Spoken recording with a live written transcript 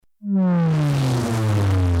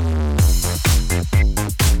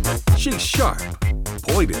She's sharp,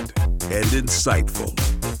 pointed, and insightful.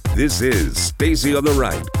 This is Stacy on the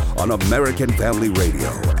Right on American Family Radio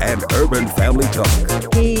and Urban Family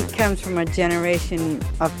Talk. He comes from a generation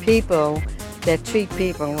of people that treat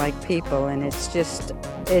people like people, and it's just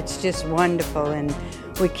wonderful. And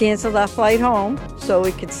we canceled our flight home so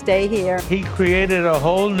we could stay here. He created a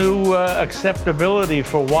whole new acceptability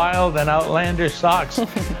for wild and outlandish socks.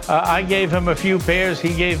 I gave him a few pairs,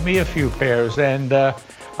 he gave me a few pairs, and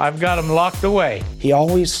I've got them locked away. He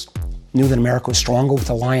always knew that America was stronger with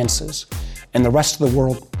alliances, and the rest of the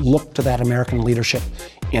world looked to that American leadership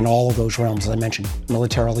in all of those realms, as I mentioned,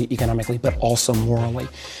 militarily, economically, but also morally.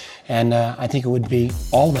 And I think it would be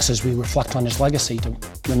all of us, as we reflect on his legacy, to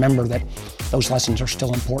remember that those lessons are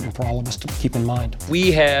still important for all of us to keep in mind.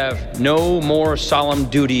 We have no more solemn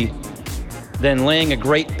duty than laying a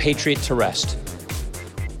great patriot to rest.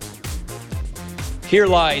 Here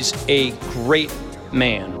lies a great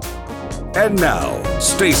man. And now,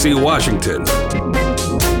 Stacy Washington.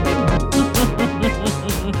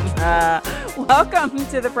 Welcome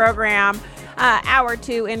to the program. Hour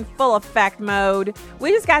 2 in full effect mode.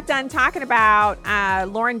 We just got done talking about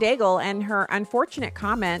Lauren Daigle and her unfortunate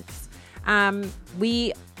comments.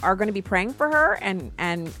 We are going to be praying for her and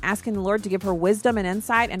asking the Lord to give her wisdom and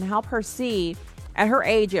insight and help her see, at her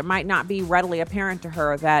age, it might not be readily apparent to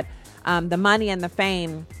her that the money and the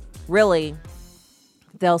fame really,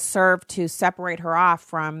 they'll serve to separate her off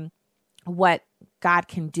from what God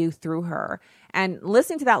can do through her. And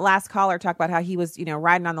listening to that last caller talk about how he was,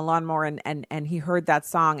 riding on the lawnmower and he heard that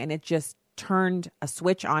song and it just turned a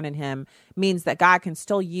switch on in him, means that God can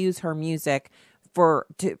still use her music for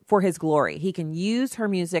his glory. He can use her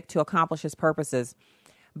music to accomplish his purposes.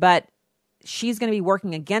 But she's going to be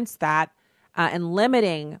working against that and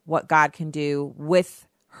limiting what God can do with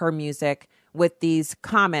her music, with these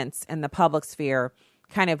comments in the public sphere,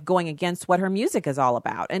 kind of going against what her music is all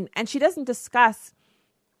about. And she doesn't discuss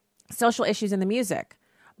social issues in the music,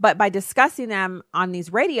 but by discussing them on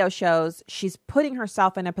these radio shows, she's putting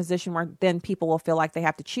herself in a position where then people will feel like they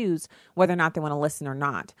have to choose whether or not they want to listen or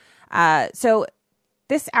not. So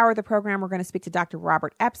this hour of the program, we're going to speak to Dr.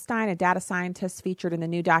 Robert Epstein, a data scientist featured in the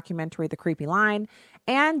new documentary, The Creepy Line,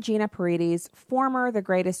 and Gina Paredes, former The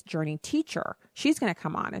Greatest Journey teacher. She's going to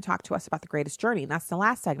come on and talk to us about The Greatest Journey, and that's the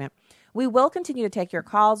last segment. We will continue to take your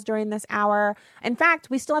calls during this hour. In fact,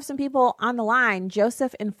 we still have some people on the line.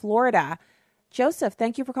 Joseph in Florida. Joseph,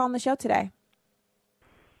 thank you for calling the show today.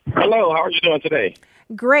 Hello, how are you doing today?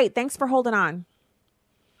 Great. Thanks for holding on.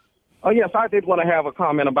 Oh, yes, I did want to have a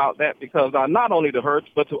comment about that because not only to her,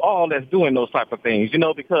 but to all that's doing those type of things,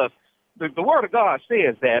 because the Word of God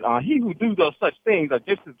says that he who do those such things are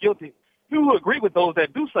just as guilty. He who agree with those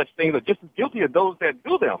that do such things are just as guilty as those that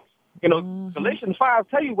do them. Galatians 5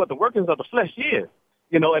 tell you what the workings of the flesh is,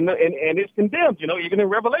 and it's condemned, even in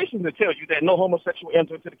Revelation it tells you that no homosexual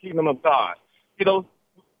enter into the kingdom of God.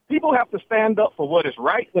 People have to stand up for what is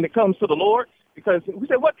right when it comes to the Lord, because we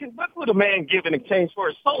say, what would a man give in exchange for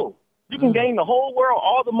his soul? You can gain the whole world,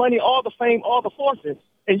 all the money, all the fame, all the fortune,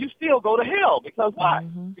 and you still go to hell. Because why?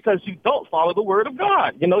 Because you don't follow the word of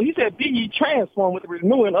God. He said, be ye transformed with the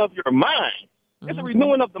renewing of your mind. It's a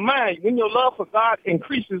renewing of the mind. When your love for God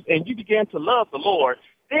increases and you begin to love the Lord,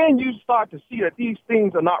 then you start to see that these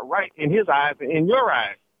things are not right in his eyes and in your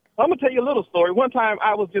eyes. I'm going to tell you a little story. One time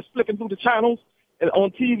I was just flipping through the channels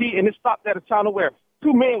on TV, and it stopped at a channel where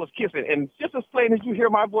two men was kissing. And just as plain as you hear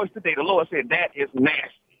my voice today, the Lord said, that is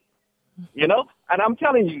nasty. And I'm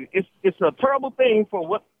telling you, it's a terrible thing for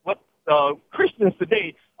what Christians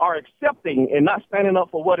today are accepting and not standing up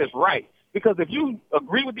for what is right. Because if you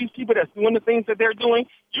agree with these people that's doing the things that they're doing,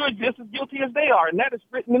 you're just as guilty as they are. And that is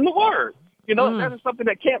written in the Word. That is something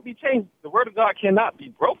that can't be changed. The Word of God cannot be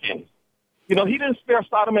broken. He didn't spare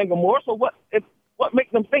Sodom and Gomorrah, so what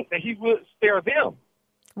makes them think that he would spare them?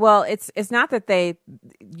 Well, it's not that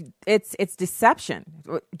it's deception.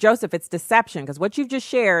 Joseph, it's deception, because what you've just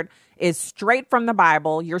shared is straight from the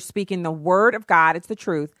Bible. You're speaking the word of God. It's the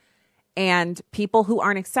truth. And people who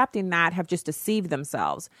aren't accepting that have just deceived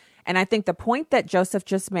themselves. And I think the point that Joseph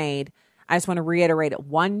just made, I just want to reiterate it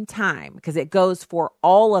one time, because it goes for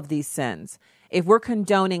all of these sins. If we're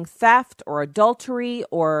condoning theft or adultery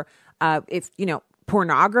or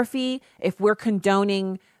pornography, if we're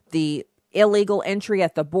condoning the illegal entry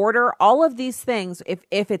at the border, all of these things,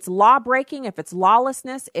 if it's law breaking, if it's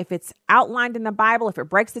lawlessness, if it's outlined in the Bible, if it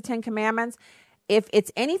breaks the 10 Commandments, if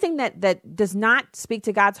it's anything that does not speak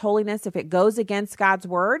to God's holiness, if it goes against God's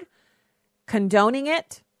word, condoning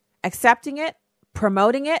it, accepting it,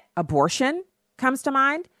 promoting it, abortion comes to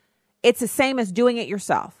mind, it's the same as doing it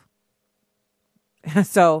yourself.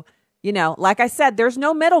 So You know, like I said, there's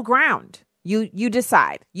no middle ground. You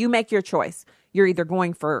decide. You make your choice. You're either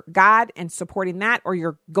going for God and supporting that, or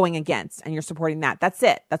you're going against and you're supporting that. That's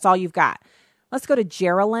it. That's all you've got. Let's go to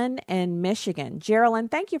Geraldine in Michigan. Geraldine,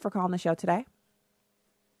 thank you for calling the show today.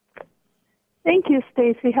 Thank you,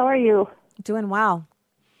 Stacy. How are you? Doing well.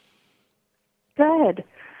 Good.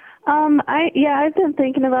 I've been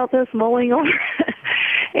thinking about this, mulling over it.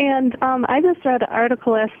 And I just read an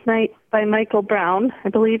article last night by Michael Brown. I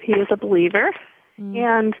believe he is a believer.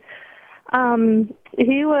 And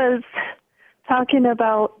he was talking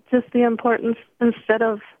about just the importance, instead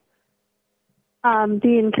of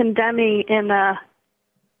being condemning in a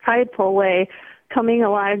prideful way, coming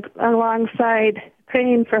alongside,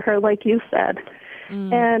 praying for her, like you said,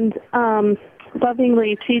 and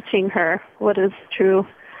lovingly teaching her what is true,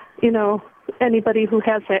 you know, anybody who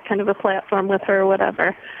has that kind of a platform with her or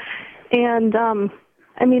whatever. And,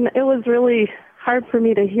 it was really hard for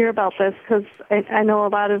me to hear about this because I know a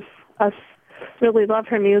lot of us really love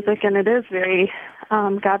her music, and it is very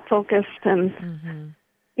God-focused and,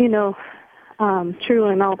 true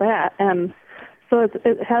and all that. And so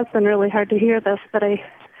it has been really hard to hear this, but I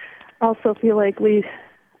also feel like we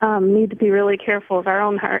need to be really careful of our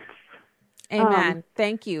own hearts. Amen.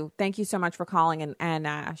 Thank you. Thank you so much for calling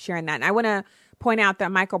and sharing that. And I want to point out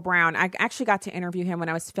that Michael Brown, I actually got to interview him when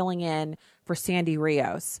I was filling in for Sandy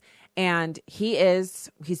Rios. And he's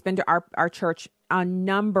been to our church a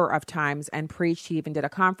number of times and preached. He even did a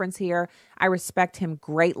conference here. I respect him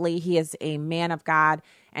greatly. He is a man of God,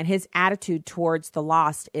 and his attitude towards the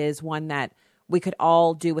lost is one that we could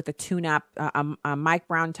all do with a tune-up, a Mike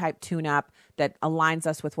Brown type tune-up that aligns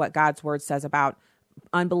us with what God's word says about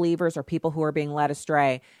unbelievers or people who are being led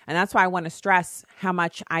astray. And that's why I want to stress how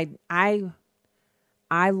much I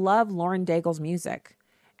love Lauren Daigle's music.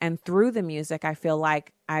 And through the music, I feel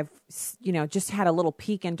like I've, just had a little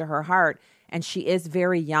peek into her heart, and she is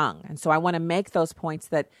very young. And so I want to make those points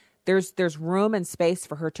that there's room and space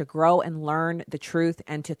for her to grow and learn the truth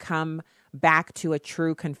and to come back to a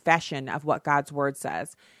true confession of what God's word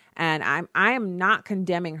says. And I am not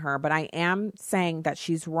condemning her, but I am saying that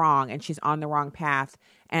she's wrong and she's on the wrong path,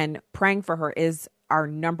 and praying for her is our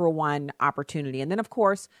number one opportunity. And then, of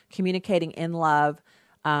course, communicating in love,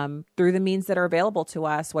 through the means that are available to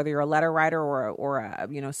us, whether you're a letter writer or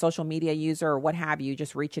a social media user or what have you,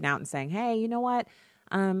 just reaching out and saying, hey, you know what?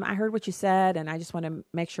 I heard what you said, and I just want to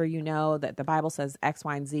make sure you know that the Bible says X,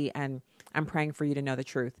 Y, and Z, and I'm praying for you to know the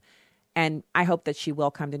truth. And I hope that she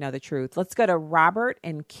will come to know the truth. Let's go to Robert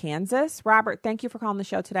in Kansas. Robert, thank you for calling the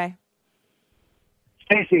show today.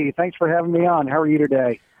 Stacy, thanks for having me on. How are you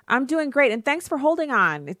today? I'm doing great, and thanks for holding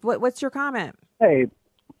on. What's your comment? Hey.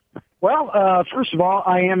 Well, first of all,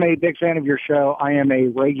 I am a big fan of your show. I am a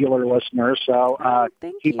regular listener, so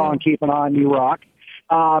keep on keeping on. You rock.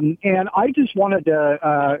 And I just wanted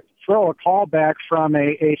to throw a call back from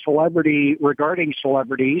a celebrity regarding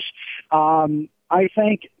celebrities. I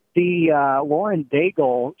think the Lauren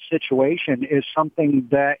Daigle situation is something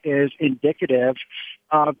that is indicative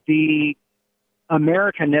of the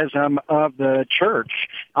Americanism of the church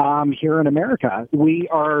here in America. We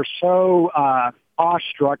are so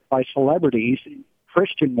awestruck by celebrities,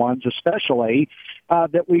 Christian ones especially,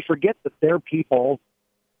 that we forget that they're people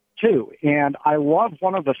too. And I love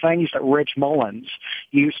one of the things that Rich Mullins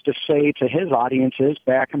used to say to his audiences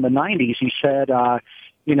back in the 90s. He said,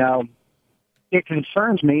 it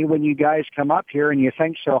concerns me when you guys come up here and you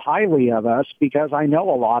think so highly of us, because I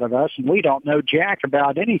know a lot of us and we don't know jack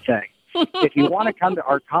about anything. If you want to come to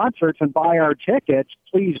our concerts and buy our tickets,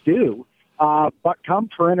 please do. But come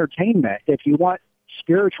for entertainment. If you want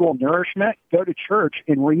spiritual nourishment, go to church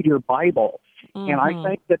and read your Bible. Mm-hmm. And I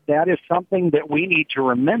think that is something that we need to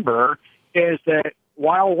remember, is that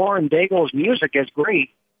while Lauren Daigle's music is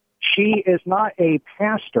great, she is not a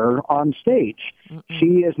pastor on stage. Mm-mm.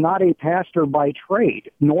 She is not a pastor by trade,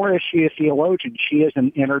 nor is she a theologian. She is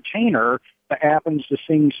an entertainer that happens to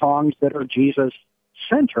sing songs that are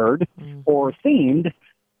Jesus-centered or themed,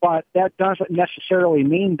 but that doesn't necessarily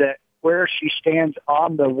mean that where she stands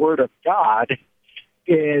on the Word of God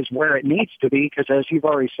is where it needs to be, because as you've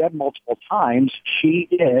already said multiple times, she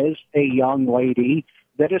is a young lady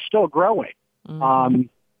that is still growing. Mm-hmm.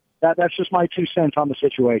 That's just my 2 cents on the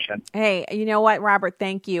situation. Hey, you know what, Robert?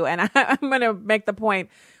 Thank you. And I'm going to make the point.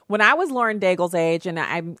 When I was Lauren Daigle's age, and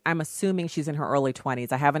I'm assuming she's in her early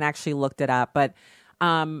 20s. I haven't actually looked it up, but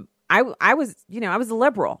I was a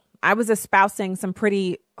liberal. I was espousing some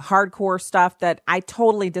pretty hardcore stuff that I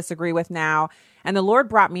totally disagree with now. And the Lord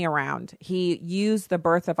brought me around. He used the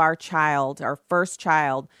birth of our child, our first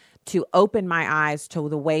child, to open my eyes to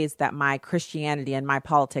the ways that my Christianity and my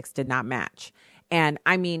politics did not match. And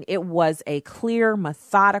I mean, it was a clear,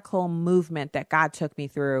 methodical movement that God took me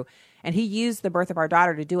through. And he used the birth of our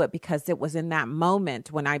daughter to do it, because it was in that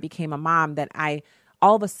moment when I became a mom that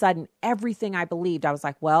all of a sudden, everything I believed, I was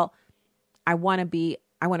like, well, I want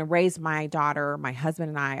to raise my daughter, my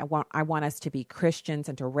husband and I want us to be Christians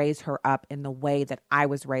and to raise her up in the way that I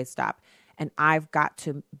was raised up. And I've got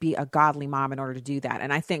to be a godly mom in order to do that.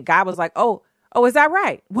 And I think God was like, oh, is that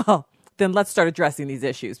right? Well, then let's start addressing these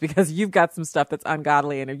issues, because you've got some stuff that's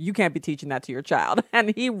ungodly and you can't be teaching that to your child.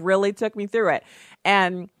 And he really took me through it.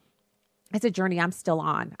 And it's a journey I'm still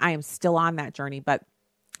on. I am still on that journey, but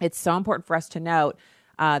it's so important for us to note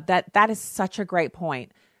that is such a great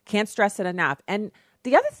point. Can't stress it enough. And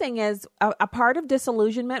the other thing is a part of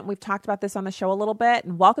disillusionment. We've talked about this on the show a little bit,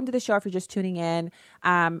 and welcome to the show if you're just tuning in.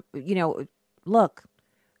 Look,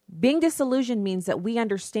 being disillusioned means that we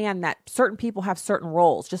understand that certain people have certain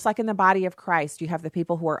roles. Just like in the body of Christ, you have the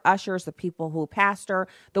people who are ushers, the people who pastor,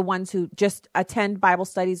 the ones who just attend Bible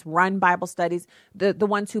studies, run Bible studies, the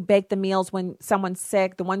ones who bake the meals when someone's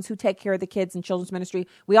sick, the ones who take care of the kids in children's ministry.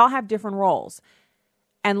 We all have different roles.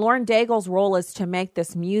 And Lauren Daigle's role is to make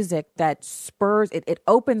this music that spurs, it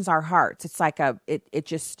opens our hearts. It's like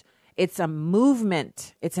it's a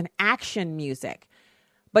movement. It's an action music.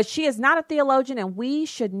 But she is not a theologian, and we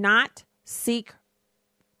should not seek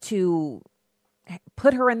to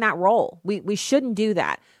put her in that role. We shouldn't do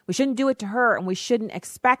that. We shouldn't do it to her, and we shouldn't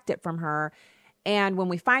expect it from her. And when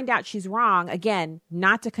we find out she's wrong, again,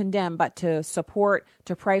 not to condemn, but to support,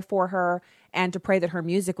 to pray for her, and to pray that her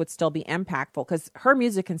music would still be impactful, because her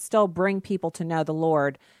music can still bring people to know the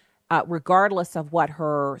Lord, regardless of what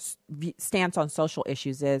her stance on social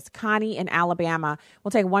issues is. Connie in Alabama.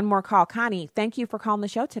 We'll take one more call. Connie, thank you for calling the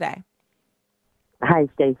show today. Hi,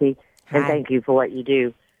 Stacy, and Hi. thank you for what you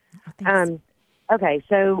do. Okay,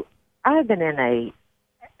 so I've been in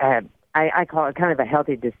I call it kind of a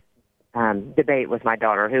healthy debate with my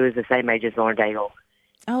daughter, who is the same age as Lauren Daigle.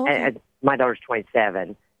 Oh, okay. My daughter's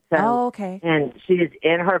 27. So, okay. And she is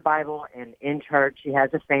in her Bible and in church. She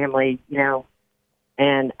has a family,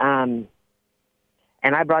 and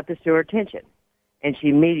I brought this to her attention, and she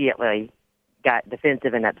immediately got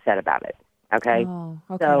defensive and upset about it. Okay? Oh,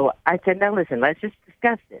 okay. So I said, no, listen, let's just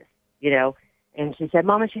discuss this, And she said,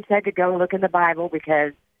 Mama, she said to go look in the Bible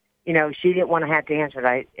because, she didn't want to have to answer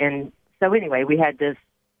that. And so anyway, we had this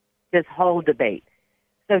whole debate.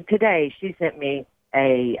 So today she sent me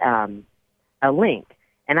a link,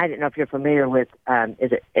 and I didn't know if you're familiar with,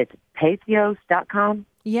 it's Patheos.com?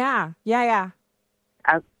 Yeah.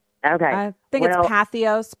 Okay. I think it's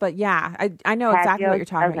Patheos, but yeah, I know exactly what you're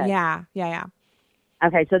talking about. Yeah.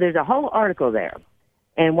 Okay, so there's a whole article there,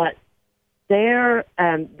 and what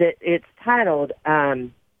it's titled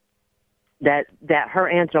that her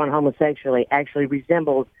answer on homosexuality actually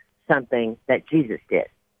resembles something that Jesus did,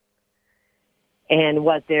 and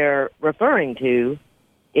what they're referring to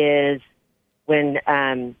is when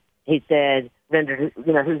he said, "Render,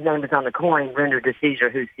 whose name is on the coin, render to Caesar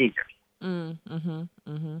who's Caesar's."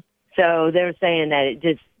 So they're saying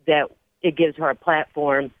that it gives her a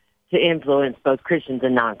platform to influence both Christians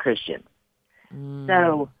and non-Christians.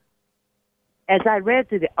 So as I read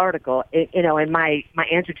through the article, and my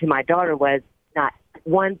answer to my daughter was, not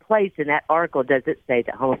one place in that article does it say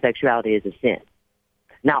that homosexuality is a sin.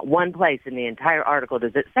 Not one place in the entire article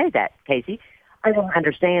does it say that, Casey. I don't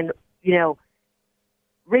understand,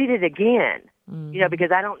 read it again.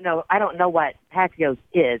 Because I don't know what Patheos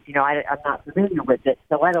is. I'm not familiar with it,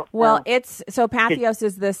 so I don't. Well, know. Patheos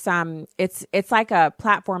is this. It's like a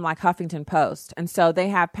platform like Huffington Post, and so they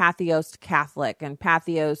have Patheos Catholic and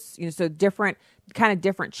Patheos. So different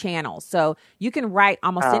channels. So you can write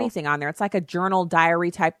almost anything on there. It's like a journal diary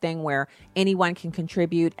type thing where anyone can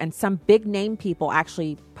contribute, and some big name people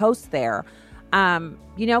actually post there. Connie,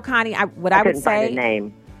 I would say, find a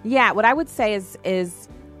name. Yeah, what I would say is.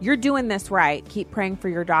 You're doing this right. Keep praying for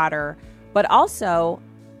your daughter. But also,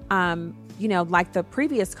 like the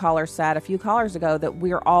previous caller said a few callers ago, that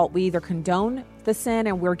we either condone the sin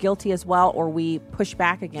and we're guilty as well, or we push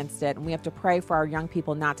back against it. And we have to pray for our young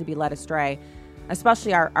people not to be led astray,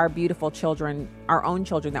 especially our beautiful children, our own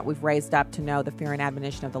children that we've raised up to know the fear and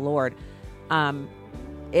admonition of the Lord. Not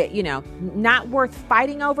worth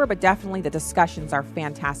fighting over, but definitely the discussions are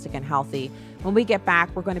fantastic and healthy. When we get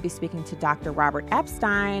back, we're going to be speaking to Dr. Robert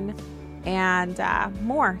Epstein and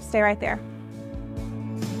more. Stay right there.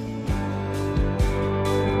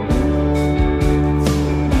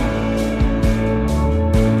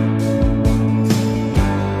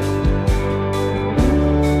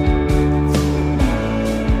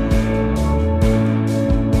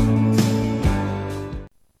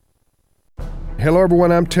 Hello,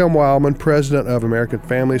 everyone. I'm Tim Wildman, president of American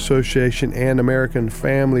Family Association and American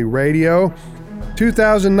Family Radio.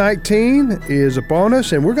 2019 is upon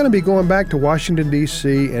us, and we're going to be going back to Washington,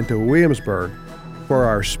 D.C. and to Williamsburg for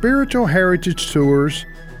our Spiritual Heritage Tours.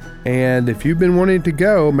 And if you've been wanting to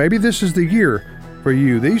go, maybe this is the year for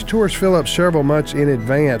you. These tours fill up several months in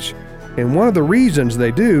advance, and one of the reasons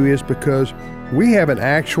they do is because we have an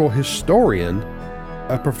actual historian,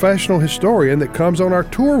 a professional historian that comes on our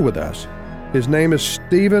tour with us. His name is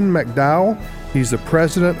Stephen McDowell. He's the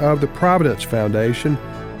president of the Providence Foundation,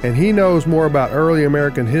 and he knows more about early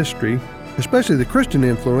American history, especially the Christian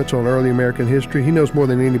influence on early American history. He knows more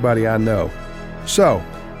than anybody I know. So,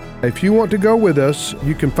 if you want to go with us,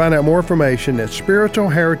 you can find out more information at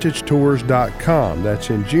spiritualheritagetours.com. That's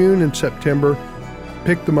in June and September.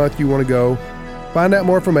 Pick the month you want to go. Find out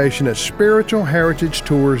more information at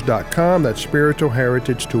spiritualheritagetours.com. That's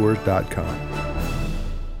spiritualheritagetours.com.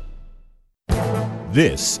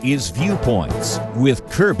 This is Viewpoints with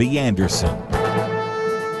Kirby Anderson.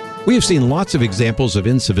 We have seen lots of examples of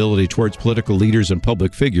incivility towards political leaders and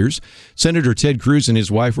public figures. Senator Ted Cruz and his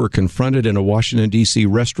wife were confronted in a Washington, D.C.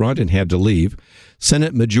 restaurant and had to leave.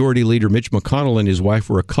 Senate Majority Leader Mitch McConnell and his wife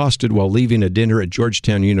were accosted while leaving a dinner at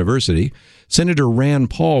Georgetown University. Senator Rand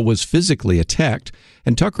Paul was physically attacked,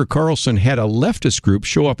 and Tucker Carlson had a leftist group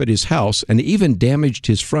show up at his house and even damaged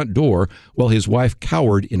his front door while his wife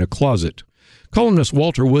cowered in a closet. Columnist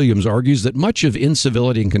Walter Williams argues that much of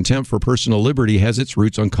incivility and contempt for personal liberty has its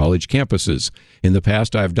roots on college campuses. In the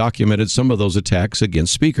past, I have documented some of those attacks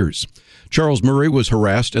against speakers. Charles Murray was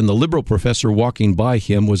harassed, and the liberal professor walking by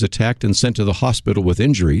him was attacked and sent to the hospital with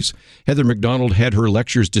injuries. Heather McDonald had her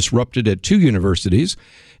lectures disrupted at 2 universities.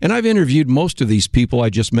 And I've interviewed most of these people I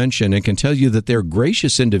just mentioned and can tell you that they're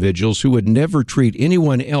gracious individuals who would never treat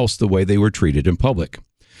anyone else the way they were treated in public.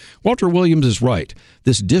 Walter Williams is right.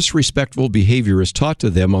 This disrespectful behavior is taught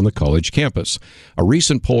to them on the college campus. A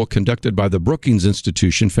recent poll conducted by the Brookings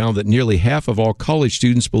Institution found that nearly half of all college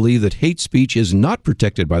students believe that hate speech is not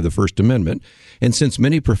protected by the First Amendment. And since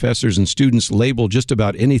many professors and students label just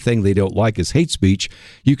about anything they don't like as hate speech,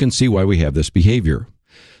 you can see why we have this behavior.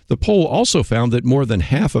 The poll also found that more than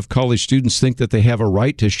half of college students think that they have a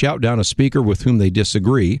right to shout down a speaker with whom they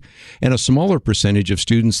disagree, and a smaller percentage of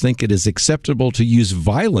students think it is acceptable to use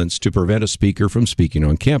violence to prevent a speaker from speaking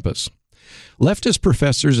on campus. Leftist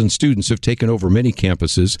professors and students have taken over many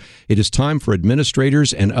campuses. It is time for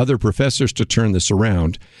administrators and other professors to turn this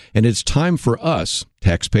around, and it's time for us,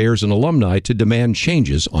 taxpayers and alumni, to demand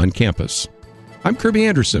changes on campus. I'm Kirby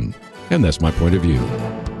Anderson, and that's my point of view.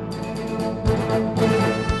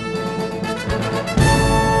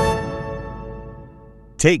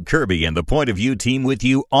 Take Kirby and the Point of View team with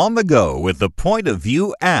you on the go with the Point of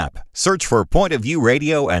View app. Search for Point of View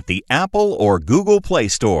Radio at the Apple or Google Play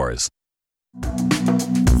stores.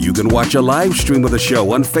 You can watch a live stream of the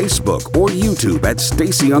show on Facebook or YouTube at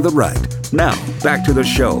Stacy on the Right. Now, back to the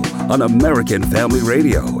show on American Family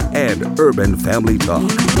Radio and Urban Family Talk.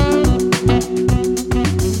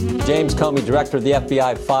 James Comey, director of the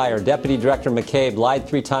FBI, fired. Deputy Director McCabe lied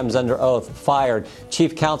 3 times under oath, fired.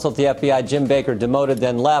 Chief counsel at the FBI, Jim Baker, demoted,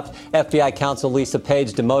 then left. FBI counsel Lisa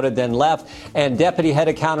Page, demoted, then left. And Deputy Head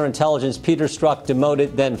of Counterintelligence, Peter Strzok,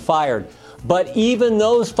 demoted, then fired. But even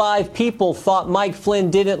those 5 people thought Mike Flynn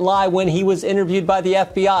didn't lie when he was interviewed by the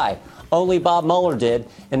FBI. Only Bob Mueller did,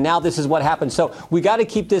 and now this is what happened. So we got to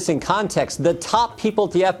keep this in context. The top people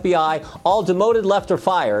at the FBI, all demoted, left, or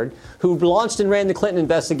fired, who launched and ran the Clinton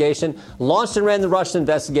investigation, launched and ran the Russia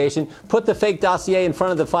investigation, put the fake dossier in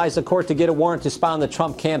front of the FISA court to get a warrant to spy on the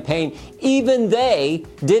Trump campaign. Even they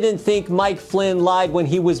didn't think Mike Flynn lied when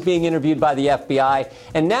he was being interviewed by the FBI.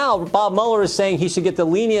 And now Bob Mueller is saying he should get the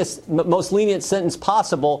most lenient sentence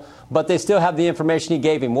possible, but they still have the information he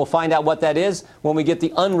gave him. We'll find out what that is when we get the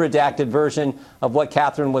unredacted version of what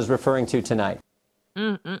Catherine was referring to tonight.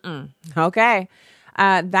 Okay.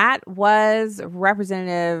 That was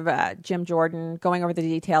Representative Jim Jordan going over the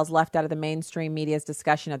details left out of the mainstream media's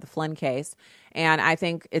discussion of the Flynn case. And I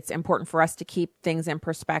think it's important for us to keep things in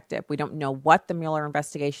perspective. We don't know what the Mueller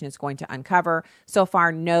investigation is going to uncover. So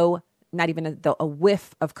far, not even a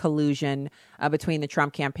whiff of collusion between the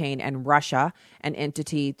Trump campaign and Russia, an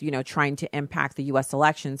entity, trying to impact the U.S.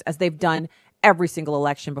 elections, as they've done every single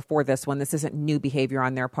election before this one. This isn't new behavior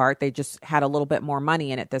on their part. They just had a little bit more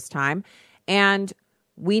money in it this time. And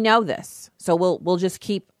we know this. So we'll just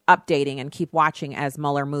keep updating and keep watching as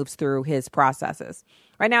Mueller moves through his processes.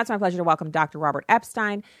 Right now, it's my pleasure to welcome Dr. Robert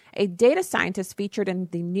Epstein, a data scientist featured in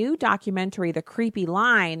the new documentary, The Creepy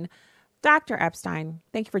Line. Dr. Epstein,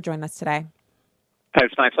 thank you for joining us today.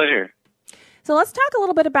 It's my pleasure. So let's talk a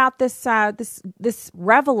little bit about this this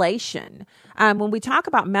revelation. When we talk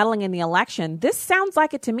about meddling in the election, this sounds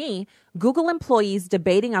like it to me. Google employees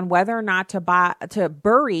debating on whether or not to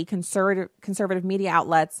bury conservative media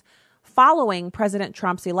outlets following President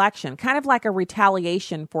Trump's election, kind of like a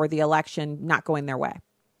retaliation for the election not going their way.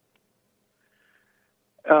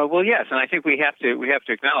 Well, yes, and I think we have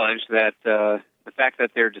to acknowledge that the fact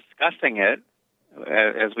that they're discussing it,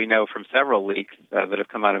 as we know from several leaks that have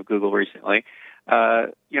come out of Google recently,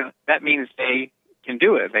 that means they can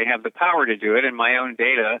do it. They have the power to do it, and my own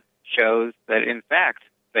data shows that, in fact,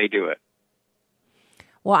 they do it.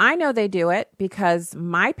 Well, I know they do it because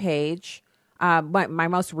my page, my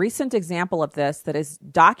most recent example of this that is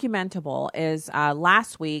documentable is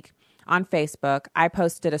last week on Facebook, I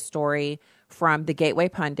posted a story from the Gateway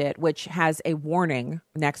Pundit, which has a warning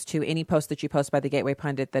next to any post that you post by the Gateway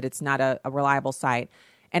Pundit that it's not a reliable site.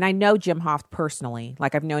 And I know Jim Hoft personally,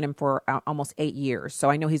 like I've known him for almost 8 years. So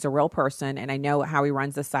I know he's a real person and I know how he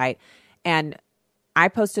runs the site. And I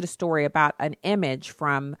posted a story about an image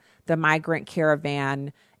from the migrant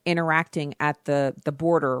caravan interacting at the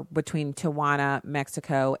border between Tijuana,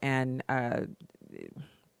 Mexico, and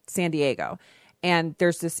San Diego. And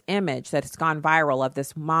there's this image that has gone viral of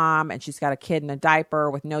this mom, and she's got a kid in a diaper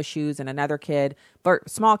with no shoes and another kid, but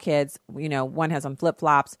small kids, one has on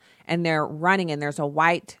flip-flops, and they're running, and there's a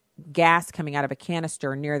white gas coming out of a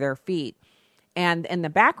canister near their feet. And in the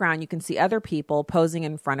background, you can see other people posing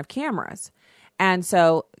in front of cameras. And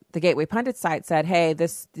so the Gateway Pundit site said, hey,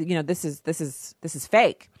 this is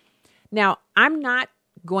fake. Now, I'm not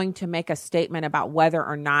going to make a statement about whether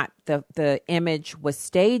or not the image was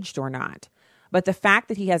staged or not. But the fact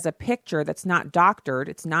that he has a picture that's not doctored,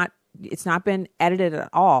 it's not been edited at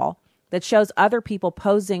all, that shows other people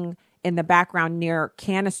posing in the background near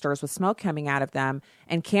canisters with smoke coming out of them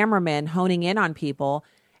and cameramen honing in on people,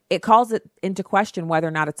 it calls it into question whether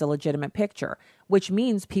or not it's a legitimate picture, which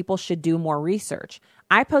means people should do more research.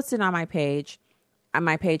 I posted on my page.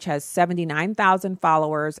 My page has 79,000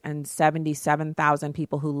 followers and 77,000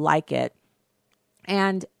 people who like it.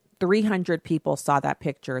 And 300 people saw that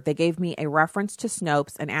picture. They gave me a reference to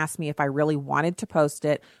Snopes and asked me if I really wanted to post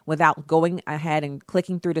it without going ahead and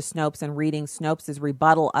clicking through to Snopes and reading Snopes'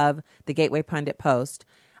 rebuttal of the Gateway Pundit post.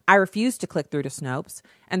 I refused to click through to Snopes,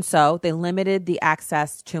 and so they limited the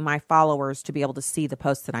access to my followers to be able to see the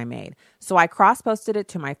post that I made. So I cross-posted it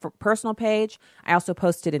to my personal page. I also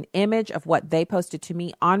posted an image of what they posted to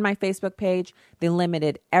me on my Facebook page. They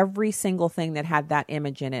limited every single thing that had that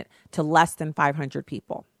image in it to less than 500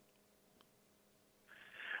 people.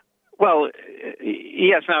 Well,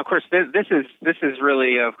 yes. Now, of course, this is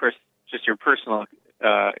really, of course, just your personal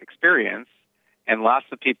experience, and lots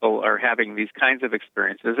of people are having these kinds of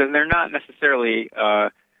experiences, and they're not necessarily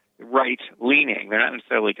right-leaning. They're not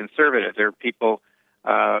necessarily conservative. They're people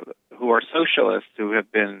who are socialists who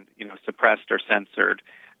have been, suppressed or censored.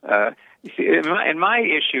 You see, and my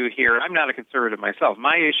issue here, I'm not a conservative myself.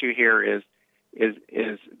 My issue here is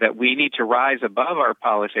that we need to rise above our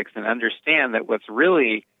politics and understand that what's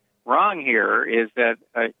really wrong here is that,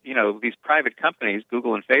 these private companies,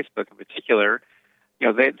 Google and Facebook in particular,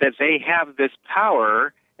 that they have this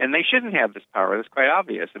power, and they shouldn't have this power. That's quite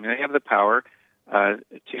obvious. I mean, they have the power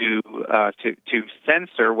to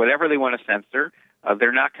censor whatever they want to censor.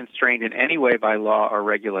 They're not constrained in any way by law or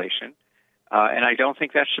regulation, and I don't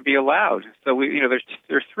think that should be allowed. So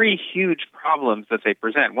there are three huge problems that they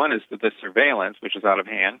present. One is the surveillance, which is out of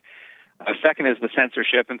hand. Second is the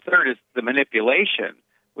censorship, and third is the manipulation,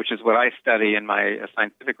 which is what I study in my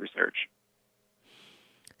scientific research.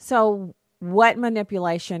 So what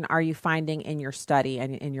manipulation are you finding in your study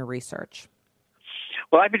and in your research?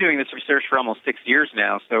 Well, I've been doing this research for almost 6 years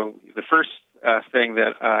now. So the first thing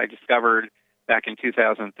that I discovered back in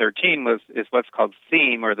 2013 is what's called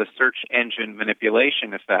SEAM, or the search engine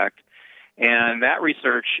manipulation effect. And that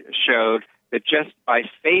research showed that just by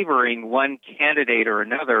favoring one candidate or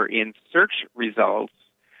another in search results,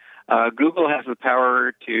 Google has the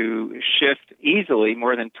power to shift easily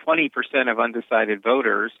more than 20% of undecided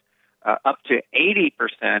voters up to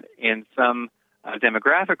 80% in some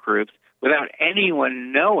demographic groups without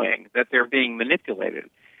anyone knowing that they're being manipulated.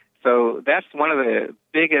 So that's one of the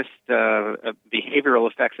biggest behavioral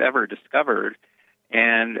effects ever discovered,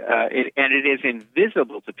 and it is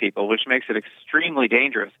invisible to people, which makes it extremely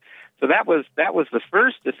dangerous. So that was the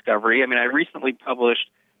first discovery. I mean, I recently published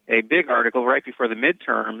a big article right before the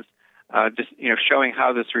midterms, showing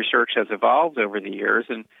how this research has evolved over the years,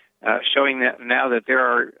 and showing that now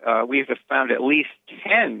that we have found at least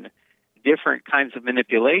 10 different kinds of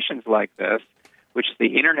manipulations like this, which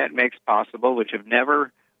the internet makes possible, which have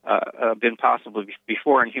never been possible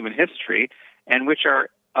before in human history. and which are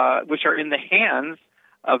in the hands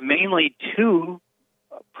of mainly two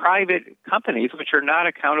private companies, which are not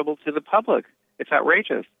accountable to the public. It's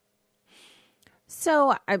outrageous.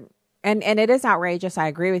 So, and it is outrageous. I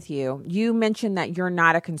agree with you. You mentioned that you're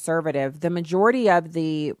not a conservative. The majority of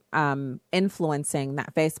the influencing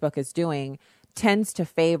that Facebook is doing tends to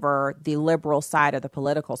favor the liberal side of the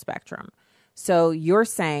political spectrum. So you're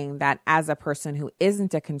saying that as a person who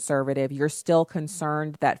isn't a conservative, you're still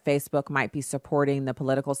concerned that Facebook might be supporting the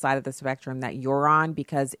political side of the spectrum that you're on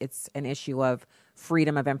because it's an issue of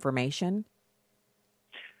freedom of information?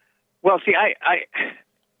 Well, see, I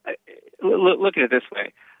look at it this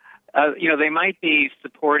way. They might be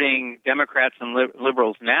supporting Democrats and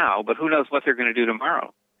liberals now, but who knows what they're going to do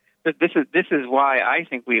tomorrow? This is why I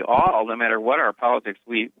think we all, no matter what our politics,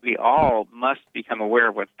 we all must become aware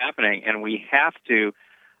of what's happening, and we have to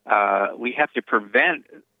prevent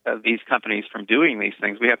these companies from doing these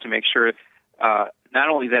things. We have to make sure not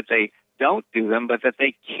only that they don't do them, but that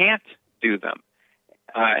they can't do them.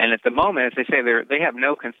 And at the moment, as they say, they have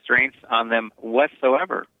no constraints on them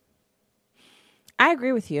whatsoever. I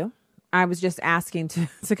agree with you. I was just asking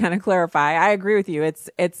to kind of clarify. I agree with you. It's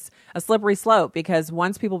a slippery slope because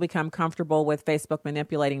once people become comfortable with Facebook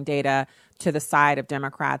manipulating data to the side of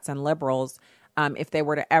Democrats and liberals, if they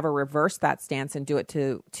were to ever reverse that stance and do it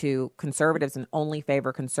to conservatives and only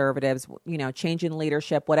favor conservatives, change in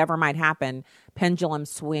leadership, whatever might happen,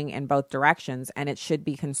 pendulums swing in both directions. And it should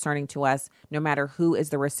be concerning to us no matter who is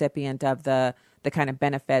the recipient of the kind of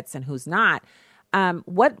benefits and who's not.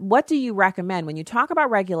 What do you recommend when you talk about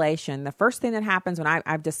regulation? The first thing that happens when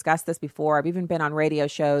I've discussed this before, I've even been on radio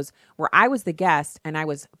shows where I was the guest and I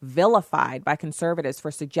was vilified by conservatives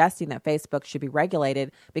for suggesting that Facebook should be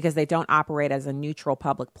regulated because they don't operate as a neutral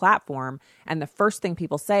public platform. And the first thing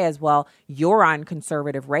people say is, well, you're on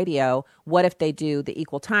conservative radio. What if they do the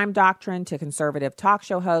equal time doctrine to conservative talk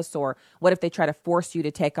show hosts? Or what if they try to force you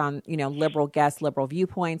to take on, liberal guests, liberal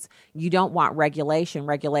viewpoints? You don't want regulation.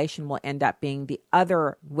 Regulation will end up being the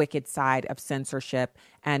other wicked side of censorship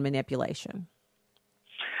and manipulation.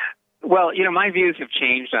 Well, my views have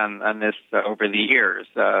changed on this over the years.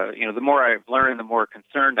 The more I've learned, the more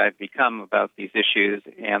concerned I've become about these issues,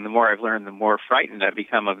 and the more I've learned, the more frightened I've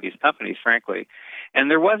become of these companies, frankly. And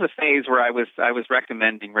there was a phase where I was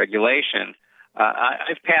recommending regulation.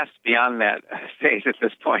 I've passed beyond that phase at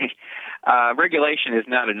this point. Regulation is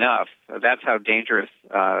not enough. That's how dangerous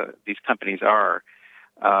these companies are.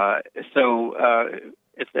 And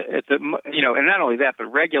not only that, but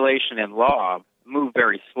regulation and law move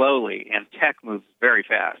very slowly, and tech moves very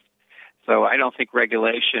fast. So I don't think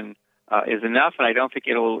regulation is enough, and I don't think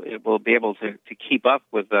it will be able to keep up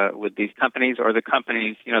with these companies or the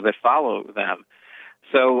companies that follow them.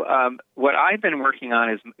 So what I've been working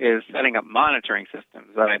on is setting up monitoring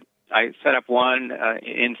systems. I set up one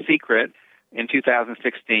in secret in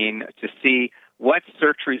 2016 to see what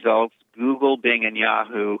search results Google, Bing, and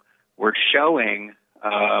Yahoo were showing,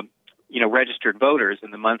 registered voters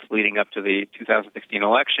in the months leading up to the 2016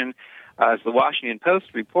 election. As the Washington Post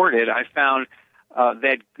reported, I found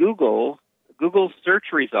that Google's search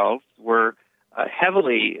results were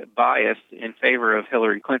heavily biased in favor of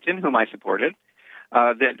Hillary Clinton, whom I supported.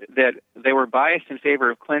 That they were biased in favor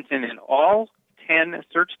of Clinton in all 10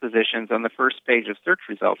 search positions on the first page of search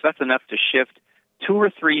results. That's enough to shift 2 or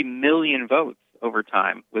 3 million votes over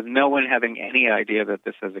time, with no one having any idea that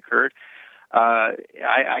this has occurred.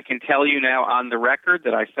 I can tell you now on the record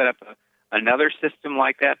that I set up another system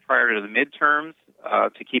like that prior to the midterms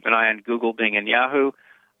to keep an eye on Google, Bing, and Yahoo.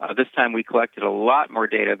 This time we collected a lot more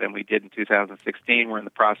data than we did in 2016. We're in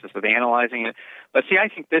the process of analyzing it. But see, I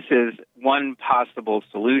think this is one possible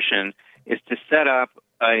solution, is to set up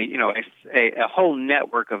a whole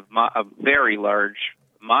network of very large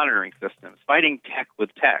monitoring systems, fighting tech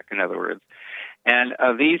with tech, in other words. And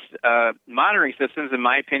these monitoring systems, in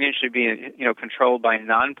my opinion, should be controlled by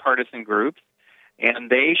nonpartisan groups, and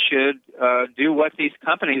they should do what these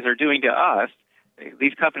companies are doing to us.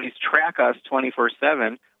 These companies track us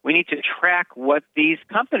 24/7. We need to track what these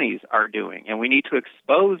companies are doing, and we need to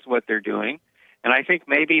expose what they're doing. And I think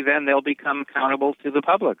maybe then they'll become accountable to the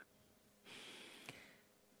public.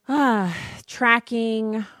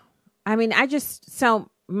 Tracking. I mean, I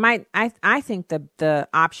think the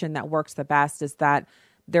option that works the best is that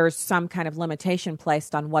there's some kind of limitation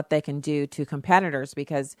placed on what they can do to competitors,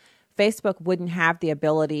 because Facebook wouldn't have the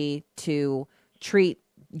ability to treat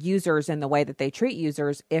users in the way that they treat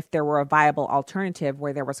users if there were a viable alternative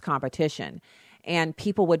where there was competition. And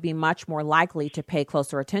people would be much more likely to pay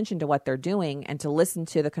closer attention to what they're doing and to listen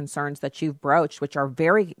to the concerns that you've broached, which are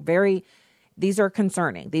very, very, these are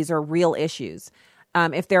concerning. These are real issues.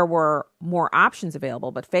 if there were more options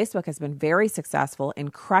available. But Facebook has been very successful in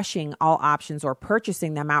crushing all options or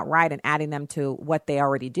purchasing them outright and adding them to what they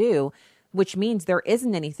already do, which means there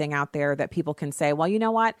isn't anything out there that people can say, well, you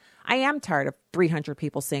know what? I am tired of 300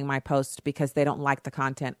 people seeing my post because they don't like the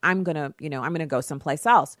content. I'm going to go someplace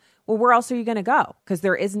else. Well, where else are you going to go? Because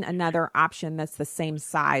there isn't another option that's the same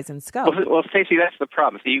size and scope. Well, Stacey, that's the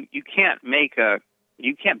problem. So you can't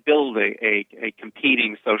build a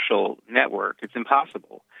competing social network. It's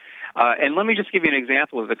impossible. And let me just give you an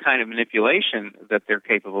example of the kind of manipulation that they're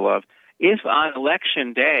capable of. If on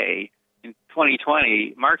election day in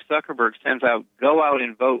 2020, Mark Zuckerberg sends out go out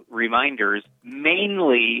and vote reminders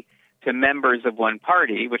mainly to members of one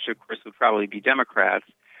party, which of course would probably be Democrats,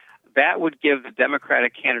 that would give the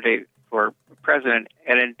Democratic candidate for president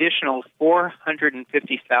an additional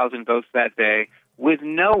 450,000 votes that day with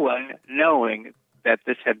no one knowing that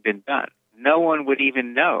this had been done. No one would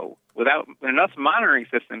even know. Without enough monitoring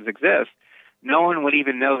systems exist, no one would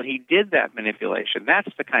even know that he did that manipulation.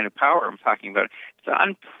 That's the kind of power I'm talking about. It's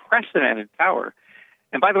an unprecedented power.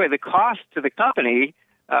 And by the way, the cost to the company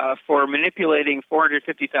for manipulating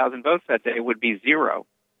 450,000 votes that day would be zero.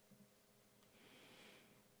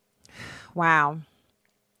 Wow.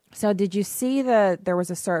 So did you see there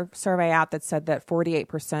was a survey out that said that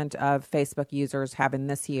 48% of Facebook users have in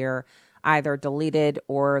this year either deleted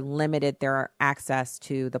or limited their access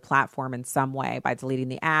to the platform in some way by deleting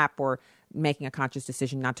the app or making a conscious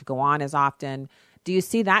decision not to go on as often. Do you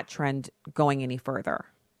see that trend going any further?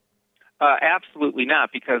 Absolutely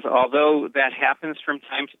not, because although that happens from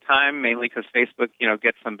time to time, mainly because Facebook,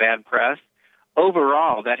 gets some bad press,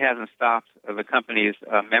 overall that hasn't stopped the company's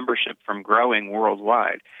membership from growing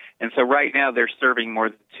worldwide. And so right now they're serving more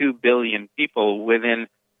than 2 billion people. Within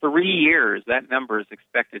 3 years, that number is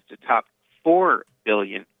expected to top 4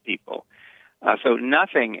 billion people. So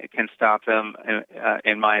nothing can stop them,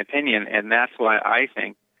 in my opinion, and that's why I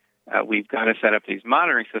think we've got to set up these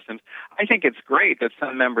monitoring systems. I think it's great that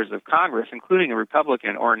some members of Congress, including a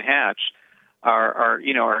Republican, Orrin Hatch, are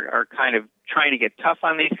kind of trying to get tough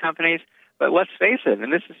on these companies. But let's face it,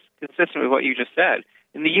 and this is consistent with what you just said,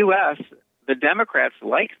 in the U.S., the Democrats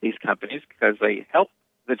like these companies because they help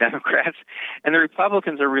the Democrats, and the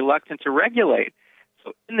Republicans are reluctant to regulate.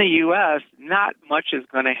 So in the U.S., not much is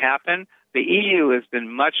going to happen. The EU has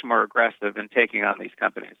been much more aggressive in taking on these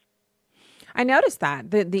companies. I noticed that.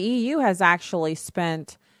 The EU has actually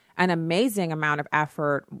spent an amazing amount of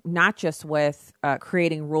effort, not just with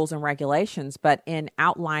creating rules and regulations, but in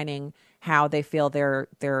outlining how they feel their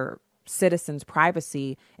citizens'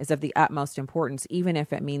 privacy is of the utmost importance, even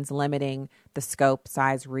if it means limiting the scope,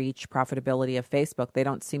 size, reach, profitability of Facebook. They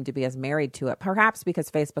don't seem to be as married to it, perhaps because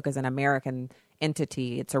Facebook is an American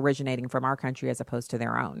entity. It's originating from our country as opposed to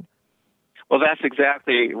their own. Well, that's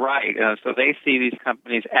exactly right. So they see these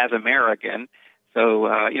companies as American. So,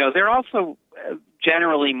 they're also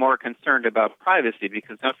generally more concerned about privacy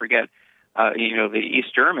because don't forget, the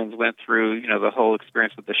East Germans went through, the whole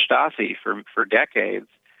experience with the Stasi for decades.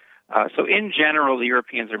 So in general, the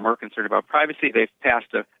Europeans are more concerned about privacy. They've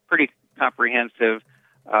passed a pretty comprehensive,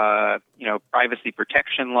 privacy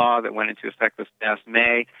protection law that went into effect this past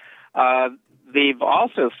May. They've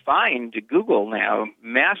also fined Google now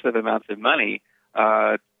massive amounts of money.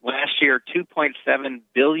 Last year, $2.7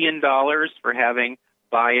 billion for having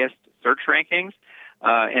biased search rankings.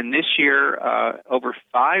 And this year, over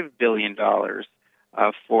 $5 billion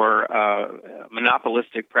for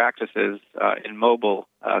monopolistic practices in mobile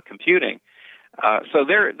computing. So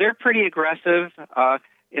they're pretty aggressive.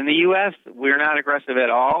 In the U.S., we're not aggressive at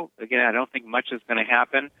all. Again, I don't think much is going to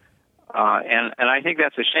happen. And I think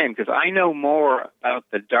that's a shame because I know more about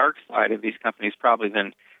the dark side of these companies probably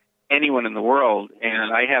than anyone in the world.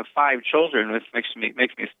 And I have 5 children, which makes me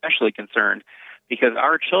especially concerned because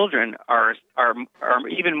our children are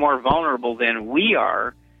even more vulnerable than we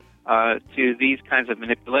are to these kinds of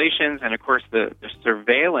manipulations. And of course, the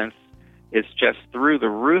surveillance is just through the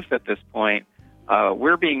roof at this point.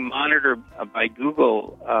 We're being monitored by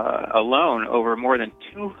Google alone over more than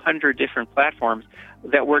 200 different platforms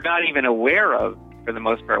that we're not even aware of for the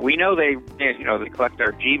most part. We know they collect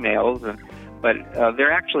our Gmails, but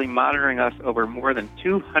they're actually monitoring us over more than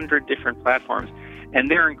 200 different platforms, and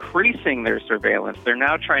they're increasing their surveillance. They're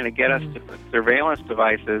now trying to get us to put surveillance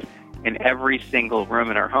devices in every single room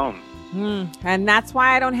in our home. And that's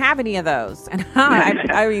why I don't have any of those. And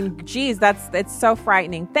I mean, geez, it's so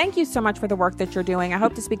frightening. Thank you so much for the work that you're doing. I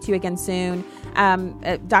hope to speak to you again soon.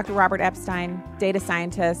 Dr. Robert Epstein, data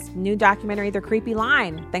scientist, new documentary, The Creepy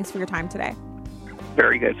Line. Thanks for your time today.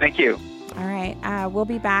 Very good. Thank you. All right. We'll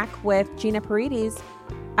be back with Gina Paredes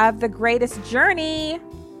of The Greatest Journey.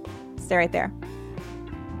 Stay right there.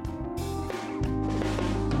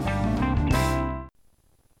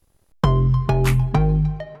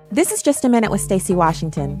 This is Just a Minute with Stacey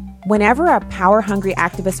Washington. Whenever a power-hungry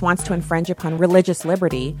activist wants to infringe upon religious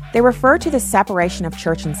liberty, they refer to the separation of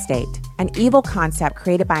church and state, an evil concept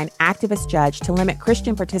created by an activist judge to limit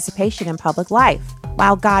Christian participation in public life.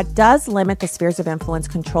 While God does limit the spheres of influence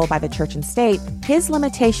controlled by the church and state, his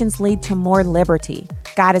limitations lead to more liberty.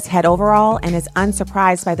 God is head over all and is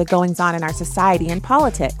unsurprised by the goings-on in our society and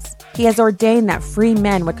politics. He has ordained that free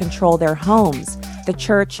men would control their homes, the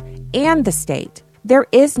church, and the state. There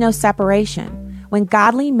is no separation. When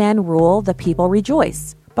godly men rule, the people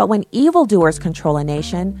rejoice. But when evildoers control a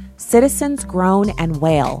nation, citizens groan and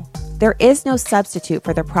wail. There is no substitute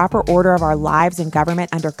for the proper order of our lives and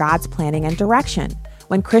government under God's planning and direction.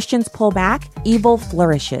 When Christians pull back, evil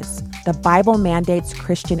flourishes. The Bible mandates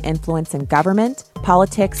Christian influence in government,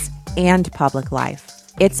 politics, and public life.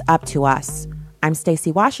 It's up to us. I'm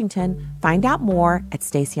Stacey Washington. Find out more at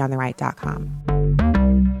staceyontheright.com.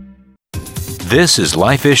 This is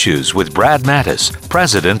Life Issues with Brad Mattis,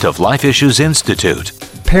 president of Life Issues Institute.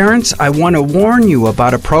 Parents, I want to warn you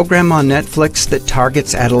about a program on Netflix that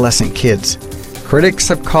targets adolescent kids. Critics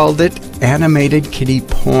have called it animated kiddie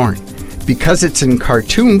porn because it's in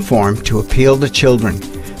cartoon form to appeal to children.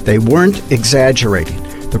 They weren't exaggerating.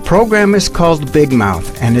 The program is called Big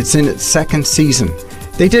Mouth, and it's in its second season.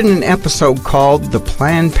 They did an episode called The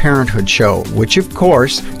Planned Parenthood Show, which of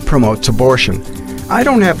course promotes abortion. I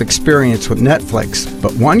don't have experience with Netflix,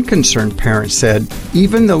 but one concerned parent said,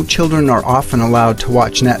 even though children are often allowed to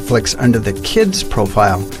watch Netflix under the kids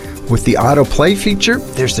profile, with the autoplay feature,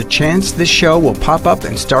 there's a chance this show will pop up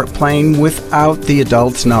and start playing without the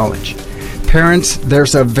adult's knowledge. Parents,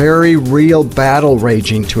 there's a very real battle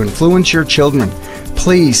raging to influence your children.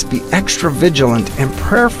 Please be extra vigilant and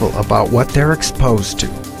prayerful about what they're exposed to.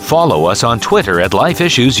 Follow us on Twitter at Life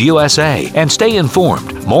Issues USA and stay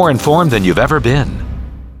informed, more informed than you've ever been.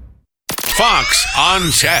 Fox on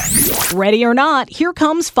Tech. Ready or not, here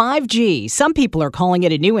comes 5G. Some people are calling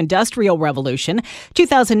it a new industrial revolution.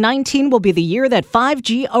 2019 will be the year that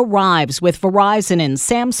 5G arrives, with Verizon and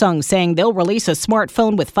Samsung saying they'll release a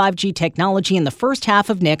smartphone with 5G technology in the first half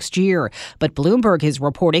of next year. But Bloomberg is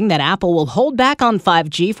reporting that Apple will hold back on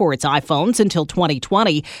 5G for its iPhones until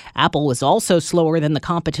 2020. Apple was also slower than the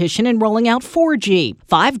competition in rolling out 4G.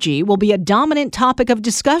 5G will be a dominant topic of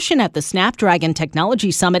discussion at the Snapdragon Technology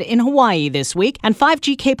Summit in Hawaii this week, and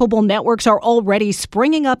 5G-capable networks are already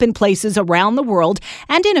springing up in places around the world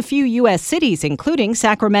and in a few U.S. cities, including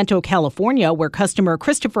Sacramento, California, where customer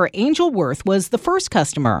Christopher Angelworth was the first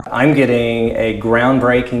customer. I'm getting a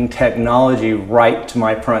groundbreaking technology right to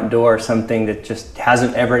my front door, something that just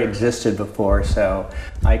hasn't ever existed before, so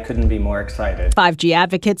I couldn't be more excited. 5G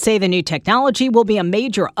advocates say the new technology will be a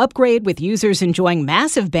major upgrade, with users enjoying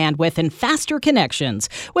massive bandwidth and faster connections.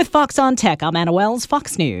 With Fox on Tech, I'm Anna Wells,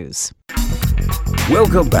 Fox News.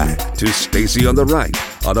 Welcome back to Stacey on the Right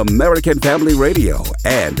on American Family Radio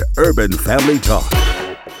and Urban Family Talk.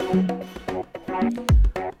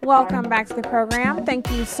 Welcome back to the program.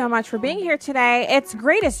 Thank you so much for being here today. It's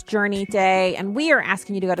Greatest Journey Day, and we are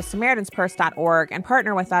asking you to go to SamaritansPurse.org and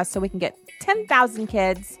partner with us so we can get 10,000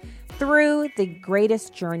 kids through the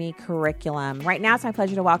Greatest Journey curriculum. Right now, it's my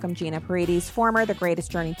pleasure to welcome Gina Paredes, former The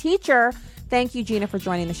Greatest Journey teacher. Thank you, Gina, for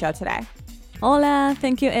joining the show today. Hola,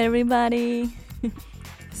 thank you, everybody.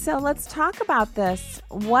 So let's talk about this.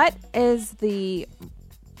 What is the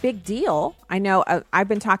big deal? I know I've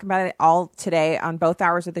been talking about it all today on both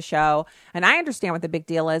hours of the show, and I understand what the big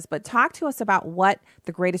deal is, but talk to us about what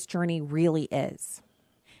the Greatest Journey really is.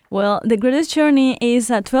 Well, the Greatest Journey is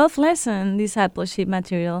a 12-lesson discipleship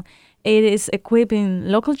material. It is equipping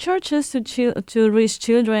local churches to reach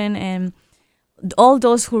children, and all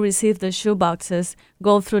those who receive the shoeboxes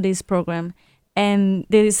go through this program. And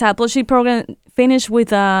the discipleship program finished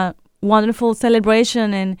with a wonderful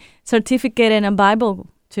celebration and certificate and a Bible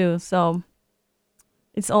too. So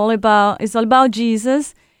it's all about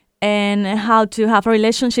Jesus and how to have a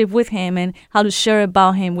relationship with him and how to share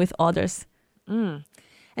about him with others.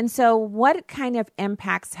 And so what kind of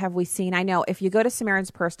impacts have we seen? I know if you go to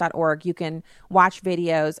SamaritansPurse.org, you can watch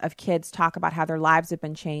videos of kids talk about how their lives have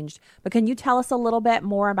been changed. But can you tell us a little bit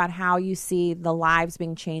more about how you see the lives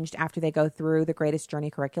being changed after they go through the Greatest Journey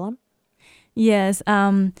curriculum? Yes.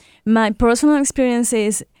 My personal experience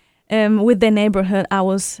is with the neighborhood I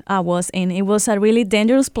was in. It was a really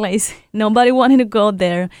dangerous place. Nobody wanted to go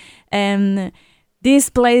there. And this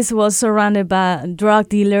place was surrounded by drug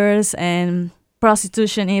dealers and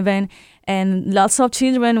prostitution even, and lots of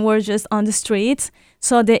children were just on the streets.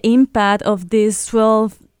 So the impact of this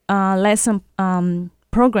 12-lesson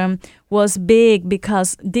program was big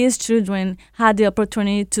because these children had the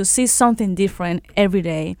opportunity to see something different every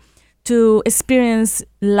day, to experience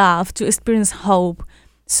love, to experience hope.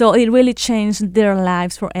 So it really changed their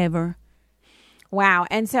lives forever. Wow.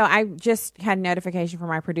 And so I just had a notification from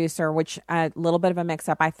my producer, which a little bit of a mix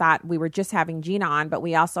up. I thought we were just having Gina on, but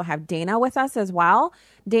we also have Dana with us as well.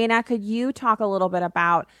 Dana, could you talk a little bit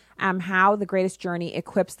about how The Greatest Journey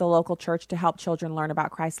equips the local church to help children learn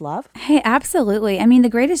about Christ's love? Hey, absolutely. I mean, The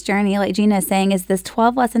Greatest Journey, like Gina is saying, is this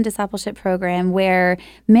 12-lesson discipleship program where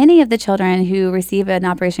many of the children who receive an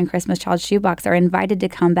Operation Christmas Child shoebox are invited to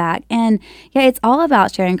come back. And yeah, it's all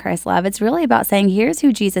about sharing Christ's love. It's really about saying, here's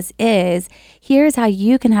who Jesus is, here's how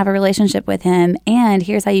you can have a relationship with him, and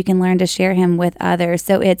here's how you can learn to share him with others.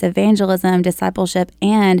 So it's evangelism, discipleship,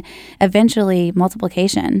 and eventually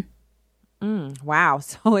multiplication. Wow.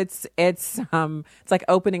 So it's like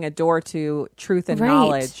opening a door to truth and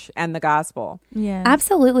knowledge and the gospel. Yeah,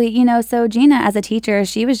 absolutely. You know, so Gina, as a teacher,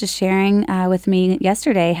 she was just sharing with me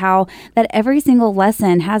yesterday how that every single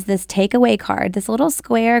lesson has this takeaway card, this little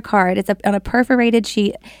square card. It's on a perforated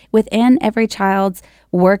sheet within every child's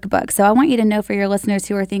workbook. So I want you to know, for your listeners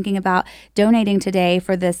who are thinking about donating today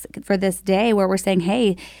for this day, where we're saying,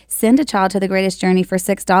 hey, send a child to The Greatest Journey for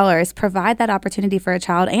 $6. Provide that opportunity for a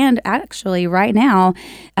child. And actually, right now,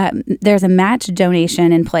 there's a match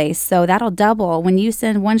donation in place. So that'll double. When you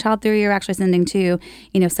send one child through, you're actually sending two,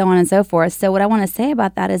 so on and so forth. So what I want to say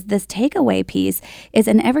about that is this takeaway piece is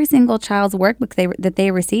in every single child's workbook that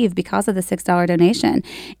they receive because of the $6 donation.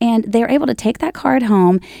 And they're able to take that card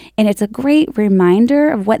home, and it's a great reminder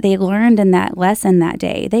of what they learned in that lesson that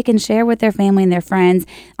day. They can share with their family and their friends.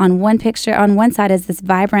 On one side is this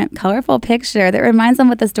vibrant, colorful picture that reminds them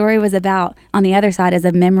what the story was about. On the other side is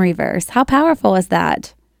a memory verse. How powerful is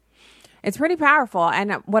that? It's pretty powerful.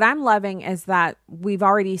 And what I'm loving is that we've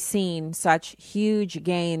already seen such huge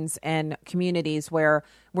gains in communities where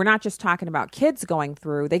we're not just talking about kids going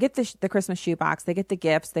through. They get the Christmas shoebox, they get the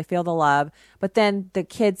gifts, they feel the love, but then the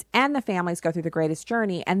kids and the families go through the greatest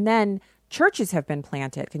journey, and then churches have been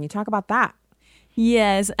planted. Can you talk about that?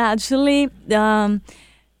 Yes, actually,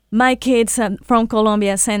 my kids from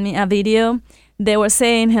Colombia sent me a video. They were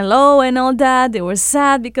saying hello and all that. They were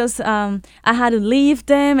sad because I had to leave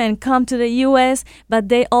them and come to the U.S., but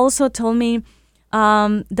they also told me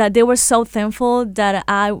that they were so thankful that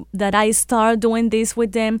I started doing this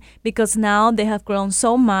with them, because now they have grown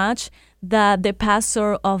so much that the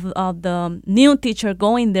pastor of the new teacher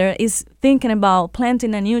going there is thinking about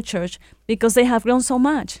planting a new church because they have grown so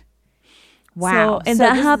much. Wow. So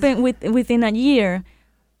that happened within a year.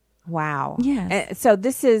 Wow. Yes. So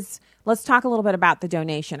let's talk a little bit about the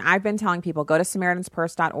donation. I've been telling people, go to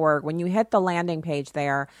SamaritansPurse.org. When you hit the landing page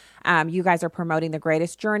there, you guys are promoting The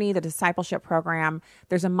Greatest Journey, the discipleship program.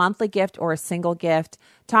 There's a monthly gift or a single gift.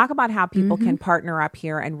 Talk about how people can partner up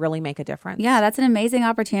here and really make a difference. Yeah, that's an amazing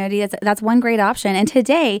opportunity. That's one great option. And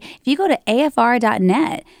today, if you go to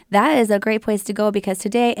afr.net, that is a great place to go, because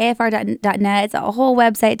today, afr.net, it's a whole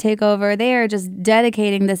website takeover. They are just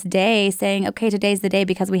dedicating this day, saying, okay, today's the day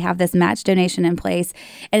because we have this match donation in place.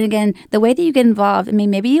 And again, the way that you get involved, I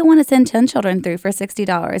mean, maybe you want to send 10 children through for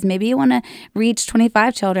 $60. Maybe you want to reach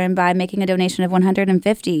 25 children by making a donation of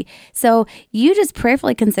 $150. So you just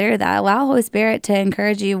prayerfully consider that. Allow Holy Spirit to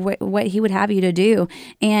encourage you what he would have you to do,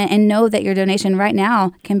 and know that your donation right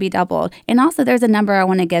now can be doubled. And also, there's a number I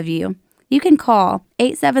want to give you. You can call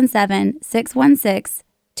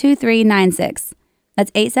 877-616-2396.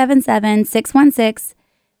 That's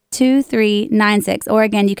 877-616-2396. Or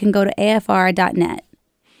again, you can go to afr.net.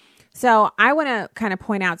 So I want to kind of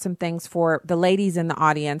point out some things for the ladies in the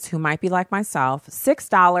audience who might be like myself.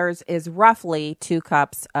 $6 is roughly 2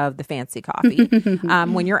 cups of the fancy coffee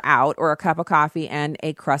when you're out, or a cup of coffee and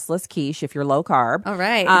a crustless quiche if you're low carb. All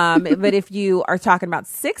right. But if you are talking about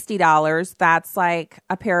 $60, that's like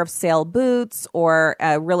a pair of sale boots or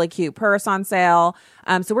a really cute purse on sale.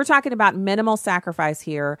 So we're talking about minimal sacrifice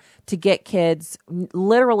here to get kids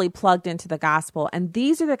literally plugged into the gospel. And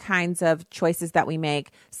these are the kinds of choices that we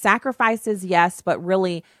make. Sacrifices, yes, but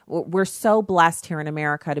really we're so blessed here in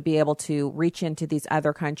America to be able to reach into these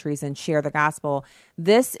other countries and share the gospel.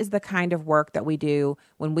 This is the kind of work that we do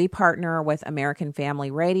when we partner with American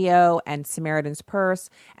Family Radio and Samaritan's Purse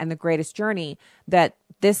and The Greatest Journey, that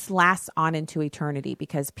this lasts on into eternity,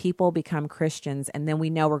 because people become Christians and then we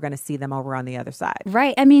know we're going to see them over on the other side.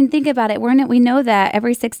 Right. I mean, think about it. We know that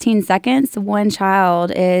every 16 seconds, one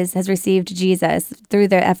child has received Jesus through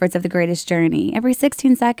the efforts of The Greatest Journey. Every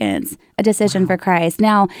 16 seconds, a decision for Christ.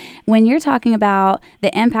 Now, when you're talking about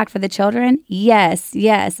the impact for the children, yes.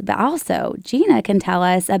 But also, Gina can tell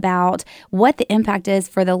us about what the impact is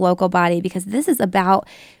for the local body, because this is about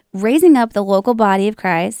raising up the local body of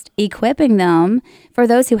Christ, equipping them for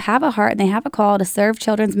those who have a heart and they have a call to serve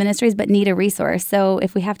children's ministries but need a resource. So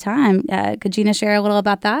if we have time, could Gina share a little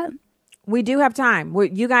about that? We do have time.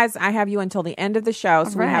 You guys, I have you until the end of the show,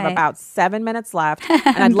 so we have about 7 minutes left,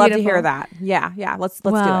 and I'd love to hear that. Yeah, let's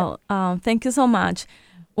do it. Thank you so much.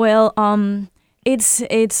 Well,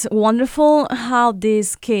 it's wonderful how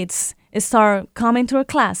these kids start coming to our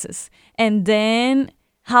classes, and then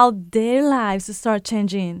how their lives start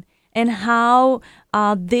changing, and how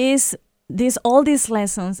all these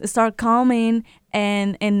lessons start coming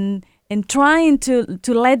and trying to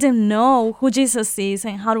let them know who Jesus is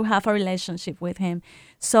and how to have a relationship with him.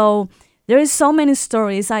 So there is so many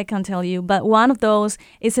stories I can tell you, but one of those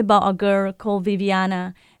is about a girl called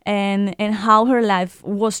Viviana and how her life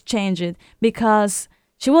was changed because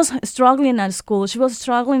she was struggling at school. She was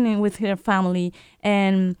struggling with her family,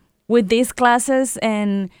 and with these classes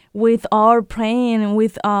and with our praying and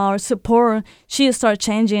with our support, she started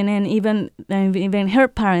changing. And even her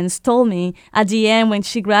parents told me at the end when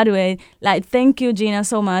she graduated, like, thank you, Gina,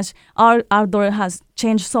 so much. Our daughter has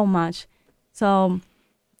changed so much. So,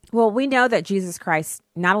 well, we know that Jesus Christ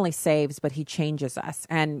not only saves, but he changes us.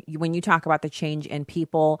 And when you talk about the change in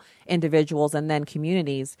people, individuals, and then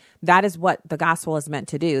communities, that is what the gospel is meant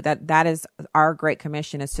to do. That is our great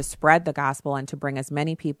commission, is to spread the gospel and to bring as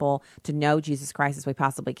many people to know Jesus Christ as we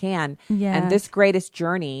possibly can. Yes. And this greatest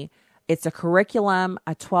journey, it's a curriculum,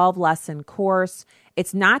 a 12-lesson course.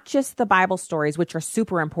 It's not just the Bible stories, which are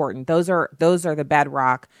super important. Those are the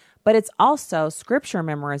bedrock. But it's also scripture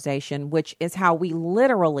memorization, which is how we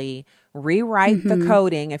literally rewrite the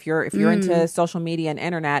coding. If you're into social media and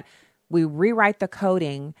internet, we rewrite the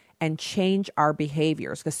coding and change our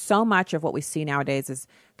behaviors, because so much of what we see nowadays is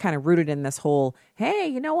kind of rooted in this whole, hey,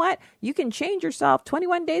 you know what? You can change yourself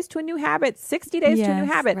 21 days to a new habit, 60 days to a new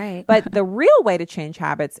habit. Right. But the real way to change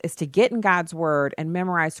habits is to get in God's word and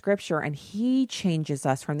memorize scripture, and he changes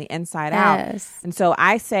us from the inside out. And so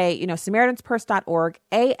I say, SamaritansPurse.org,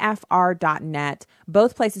 AFR.net,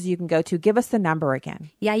 both places you can go to. Give us the number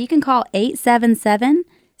again. Yeah, you can call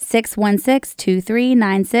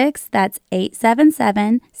 877-616-2396. That's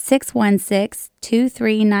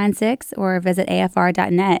 877-616-2396, or visit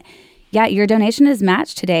AFR.net. Yeah, your donation is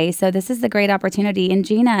matched today, so this is the great opportunity. And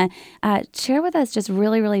Gina, share with us just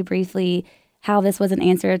really, really briefly how this was an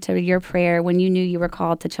answer to your prayer when you knew you were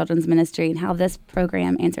called to children's ministry, and how this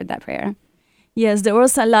program answered that prayer. Yes, there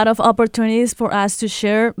was a lot of opportunities for us to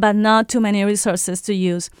share, but not too many resources to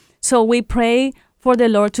use. So we pray for the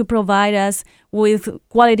Lord to provide us with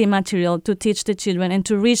quality material to teach the children and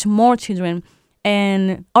to reach more children.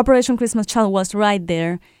 And Operation Christmas Child was right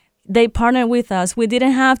there. They partnered with us. We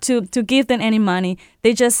didn't have to give them any money.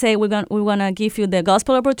 They just say, we're gonna give you the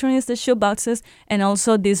gospel opportunities, the shoe boxes, and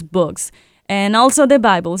also these books, and also the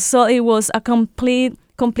Bible. So it was a complete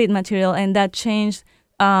material, and that changed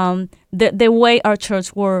the way our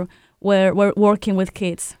church were working with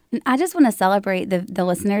kids. I just want to celebrate the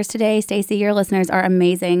listeners today. Stacy, your listeners are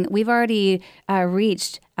amazing. We've already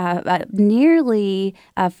reached nearly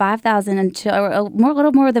 5,000 and a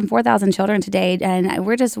little more than 4,000 children today, and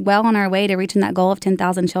we're just well on our way to reaching that goal of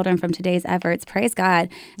 10,000 children from today's efforts. Praise God!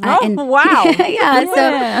 Wow!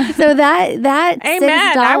 Yeah. So that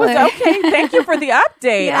amen. I was okay. Thank you for the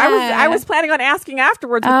update. Yeah. I was planning on asking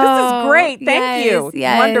afterwards, but this is great. Thank you.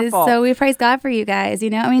 Yes. Wonderful. So we praise God for you guys.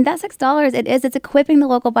 That $6, it's equipping the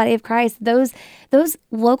local body of Christ. Those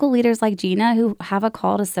local leaders like Gina who have a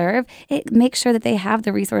call to serve, it makes sure that they have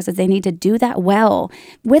the resources they need to do that well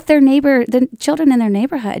with the children in their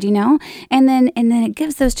neighborhood, and then it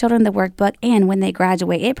gives those children the workbook, and when they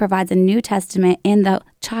graduate, it provides a New Testament in the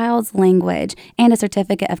child's language and a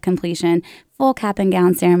certificate of completion, full cap and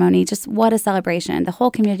gown ceremony. Just what a celebration. The whole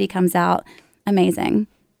community comes out. Amazing.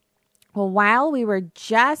 Well, while we were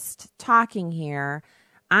just talking here,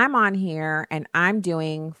 I'm on here and I'm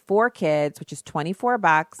doing 4 kids, which is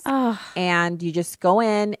 $24. Oh. And you just go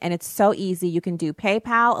in and it's so easy. You can do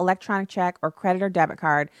PayPal, electronic check, or credit or debit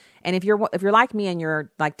card. And if you're like me and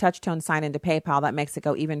you're like touch tone sign into PayPal, that makes it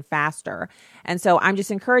go even faster. And so I'm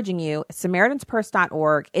just encouraging you,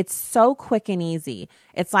 SamaritansPurse.org. It's so quick and easy.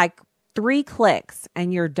 It's like 3 clicks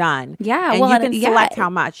and you're done. Yeah. And you can select how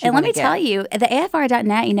much you want to get. And let me tell you, the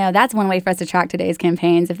AFR.net, that's one way for us to track today's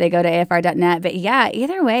campaigns if they go to AFR.net. But yeah,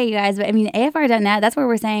 either way, you guys, AFR.net, that's where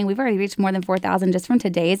we're saying we've already reached more than 4,000 just from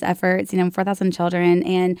today's efforts, 4,000 children.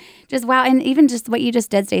 And just wow. And even just what you just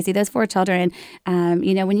did, Stacy, those 4 children, when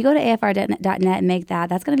you go to AFR.net and make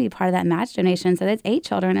that's going to be part of that match donation. So that's 8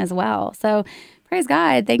 children as well. So praise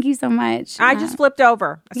God. Thank you so much. I just flipped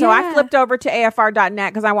over. So I flipped over to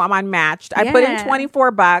AFR.net because I want mine matched. I put in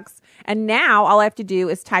 $24 And now all I have to do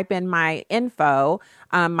is type in my info,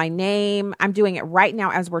 my name. I'm doing it right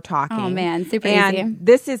now as we're talking. Oh man, super easy.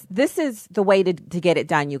 This is the way to get it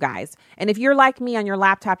done, you guys. And if you're like me on your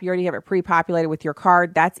laptop, you already have it pre-populated with your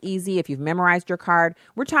card. That's easy. If you've memorized your card,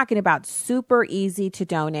 we're talking about super easy to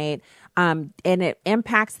donate. And it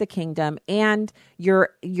impacts the kingdom, and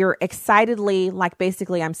you're excitedly, like,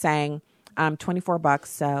 basically I'm saying, $24.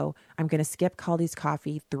 So I'm going to skip Caldi's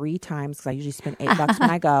coffee 3 times because I usually spend $8 when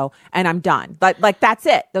I go, and I'm done. Like that's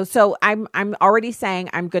it. So I'm already saying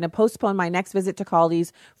I'm going to postpone my next visit to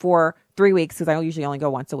Caldi's for 3 weeks because I usually only go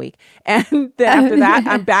once a week. And then after that,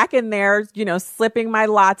 I'm back in there, slipping my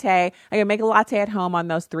latte. I can make a latte at home on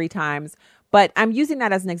those 3 times. But I'm using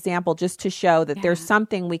that as an example just to show that there's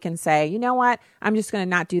something we can say, you know what, I'm just going to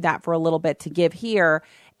not do that for a little bit to give here.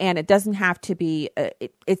 And it doesn't have to be,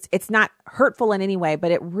 it's not hurtful in any way,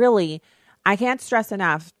 but it really, I can't stress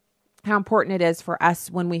enough how important it is for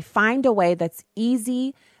us when we find a way that's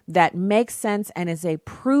easy, that makes sense, and is a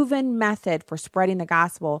proven method for spreading the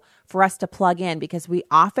gospel for us to plug in, because we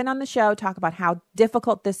often on the show talk about how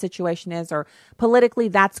difficult this situation is, or politically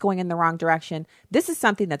that's going in the wrong direction. This is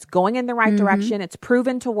something that's going in the right direction. It's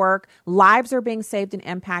proven to work. Lives are being saved and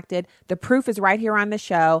impacted. The proof is right here on the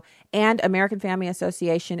show. And American Family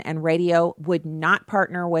Association and radio would not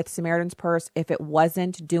partner with Samaritan's Purse if it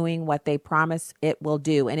wasn't doing what they promise it will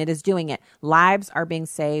do. And it is doing it. Lives are being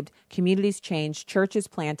saved, communities changed, churches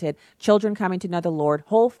planted, children coming to know the Lord,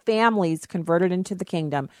 whole families converted into the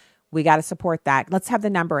kingdom. We got to support that. Let's have the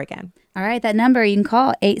number again. All right, that number you can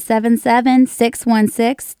call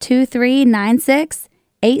 877-616-2396,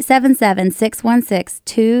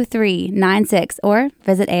 877-616-2396, or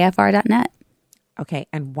visit afr.net. Okay,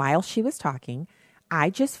 and while she was talking, I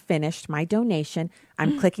just finished my donation.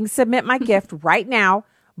 I'm clicking submit my gift right now.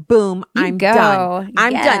 Boom, I'm done.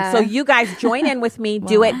 I'm done. So you guys join in with me.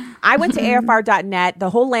 Do it. I went to afr.net. The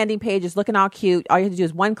whole landing page is looking all cute. All you have to do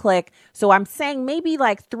is 1 click. So I'm saying maybe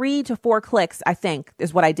like 3 to 4 clicks, I think,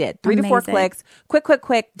 is what I did. 3 to 4 clicks.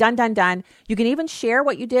 Quick. Done. You can even share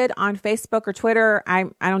what you did on Facebook or Twitter. I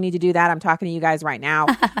don't need to do that. I'm talking to you guys right now.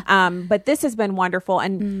 But this has been wonderful.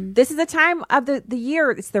 And this is the time of the year.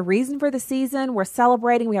 It's the reason for the season. We're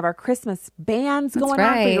celebrating. We have our Christmas bands going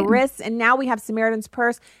on for your wrists. And now we have Samaritan's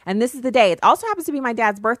Purse. And this is the day. It also happens to be my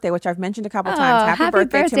dad's birthday, which I've mentioned a couple times. Happy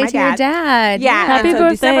birthday to my your dad. Yeah, happy and so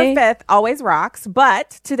birthday. December 5th always rocks.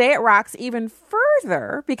 But today it rocks even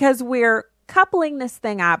further because we're coupling this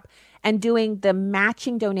thing up and doing the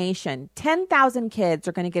matching donation. 10,000 kids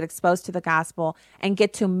are going to get exposed to the gospel and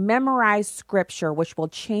get to memorize scripture, which will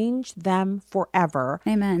change them forever.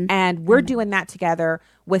 Amen. And we're doing that together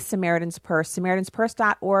with Samaritan's Purse,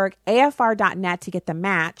 SamaritansPurse.org, AFR.net to get the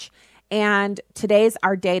match. And today's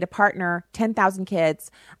our day to partner 10,000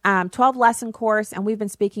 kids, 12 lesson course. And we've been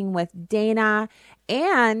speaking with Dana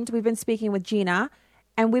and we've been speaking with Gina.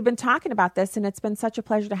 And we've been talking about this, and it's been such a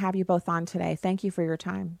pleasure to have you both on today. Thank you for your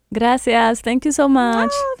time. Gracias. Thank you so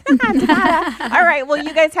much. All right. Well,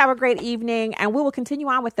 you guys have a great evening, and we will continue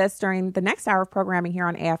on with this during the next hour of programming here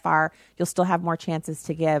on AFR. You'll still have more chances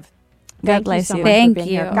to give. God bless you. Thank you.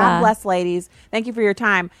 Here. God bless, ladies. Thank you for your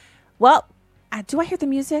time. Well, do I hear the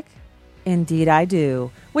music? Indeed, I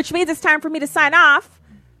do. Which means it's time for me to sign off.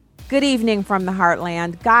 Good evening from the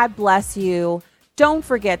Heartland. God bless you. Don't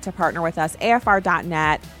forget to partner with us,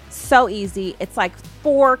 AFR.net. So easy. It's like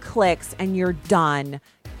 4 clicks and you're done.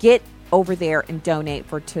 Get over there and donate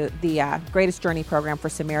to the Greatest Journey program for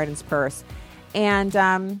Samaritan's Purse. And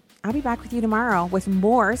I'll be back with you tomorrow with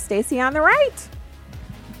more Stacy on the Right.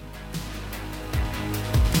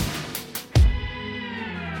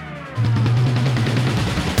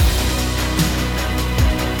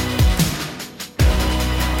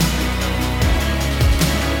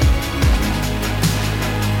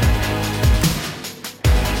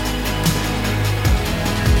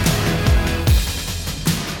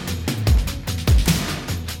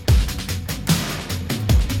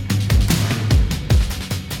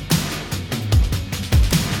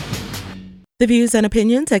 The views and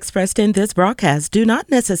opinions expressed in this broadcast do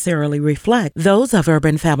not necessarily reflect those of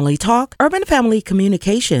Urban Family Talk, Urban Family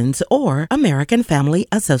Communications, or American Family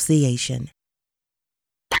Association.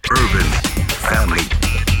 Urban Family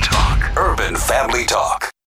Talk. Urban Family Talk.